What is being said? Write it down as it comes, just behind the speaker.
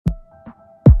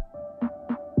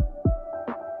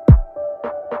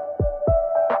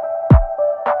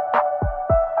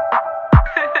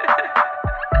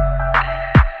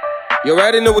You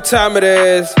already know what time it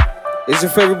is. It's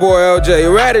your favorite boy eLjay. You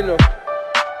already know.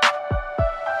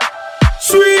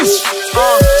 Swish.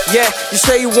 Yeah, you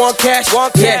say you want cash.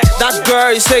 Yeah, that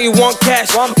girl, you say you want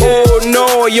cash. Oh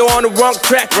no, you're on the wrong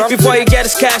track. Before you get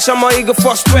this cash, I'm on eager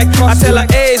for strike. I tell her,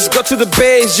 A's, go to the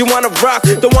base. You wanna rock,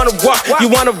 don't wanna walk. You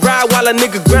wanna ride while a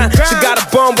nigga grind. She got a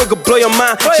bum, we could blow your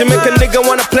mind. She make a nigga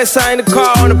wanna place her in the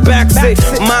car on the backseat.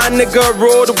 My nigga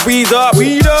roll the weed up.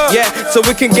 Yeah, so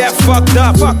we can get fucked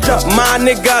up. My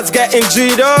niggas getting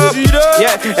G'd up.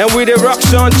 Yeah, and we the rock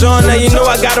Sean John. Now you know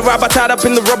I got a rapper tied up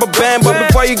in the rubber band. But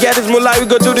before you get this moolah, we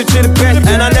go do the shit again.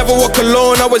 And I never walk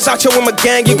alone, always out here with my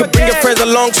gang. You can bring your friends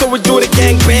along, so we do the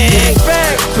gang bang.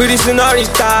 Pretty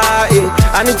senorita,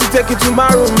 I need to take you to my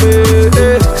room,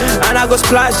 and I go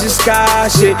splash this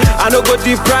cash, I no go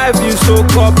deprive you, so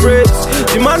corporate.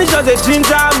 The money just a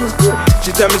ginger me.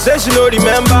 She tell me say she no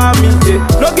remember me,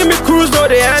 No give me cruise, no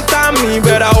they enter me.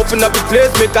 Better open up the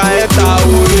place, make her enter.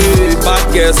 Bad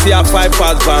girl, see I 5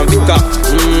 past Van Vicker.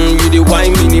 You the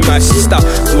wine mini, my sister.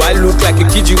 Do I look like a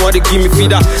kid, you want to give me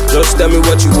feeder? Just tell me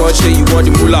what you want, say you want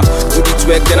the moolah. Do the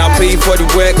twerk, then I pay for the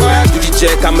work. Do the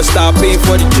check, I'ma start paying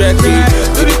for the track.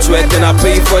 Do the twerk, then I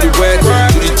pay for the work.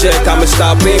 Do the check, I'ma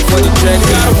start paying for the track.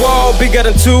 Got a wall bigger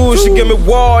than 2, she give me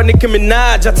wall. Nicki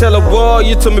Minaj, I tell her wall.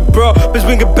 You told me bro, let's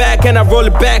bring it back and I roll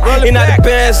it back. In out the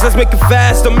bands, let's make it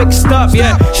fast, don't make it stop,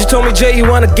 yeah. She told me Jay, you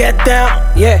wanna get down,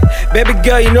 yeah. Baby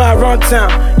girl, you know I run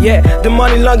town, yeah. The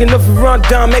money long enough to run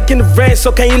down, making the rain,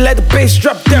 so can you let the bass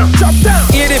drop down?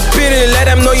 Eat it, beat it, let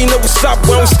them know you know what's up.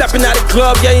 When we stepping out the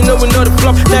club, yeah, you know we know the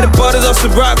flop. Now the butters off the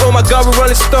rock, oh my god, we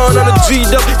rolling stone on the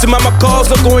G'd up. To my calls,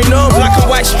 no going on. Black and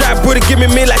white stripe, booty give me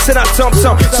like send out tum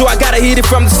tum. So I gotta hit it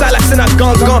from the side like send out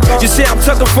gun. You say I'm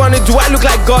talking funny, do I look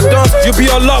like God done? You be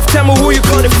on love, tell me who you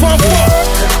gonna phone for.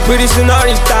 Pretty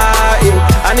senorita,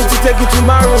 I need to take you to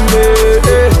my room,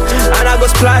 and I go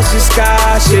splash this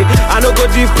cash, I no go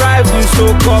deprive you, so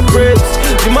corporate.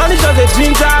 The money just a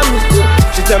ginger me.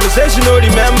 She tell me say she no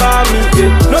remember me,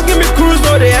 No give me cruise,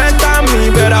 no they enter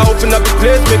me. Better open up the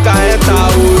place, make her enter.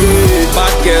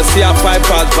 Bad girl, see I 5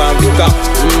 past Van Vicker.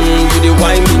 You the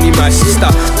wine mini, my sister.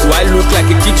 Do I look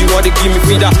like a kid, you want to give me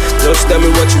feeder? Just tell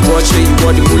me what you want, say you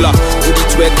want the moolah. Do the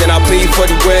twerk, then I pay for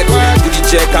the work. Do the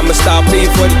check, I'ma start paying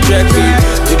for the track.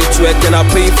 Do the twerk, then I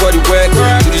pay for the work.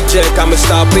 Do the check, I'ma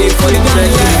start paying for the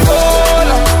track.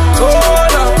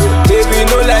 Hold up, baby,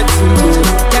 no let you go.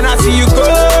 Can I see you go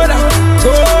down,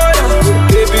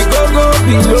 baby, go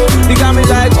below. You got me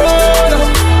like hold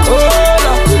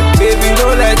up, baby,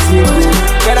 no let you go.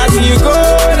 Can I see you go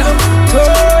down,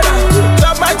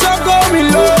 drop my truck, go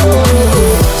below.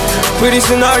 Pretty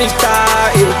senorita,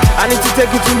 I need to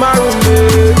take you to my room,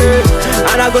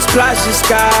 and I go splash this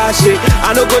cash,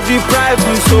 I no go deprive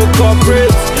you, so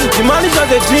corporate. The money just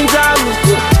a ginger me.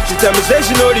 She tell me say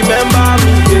she no remember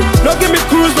me, No give me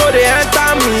cruise, no they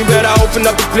enter me. Better open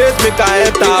up the place, make her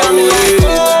enter.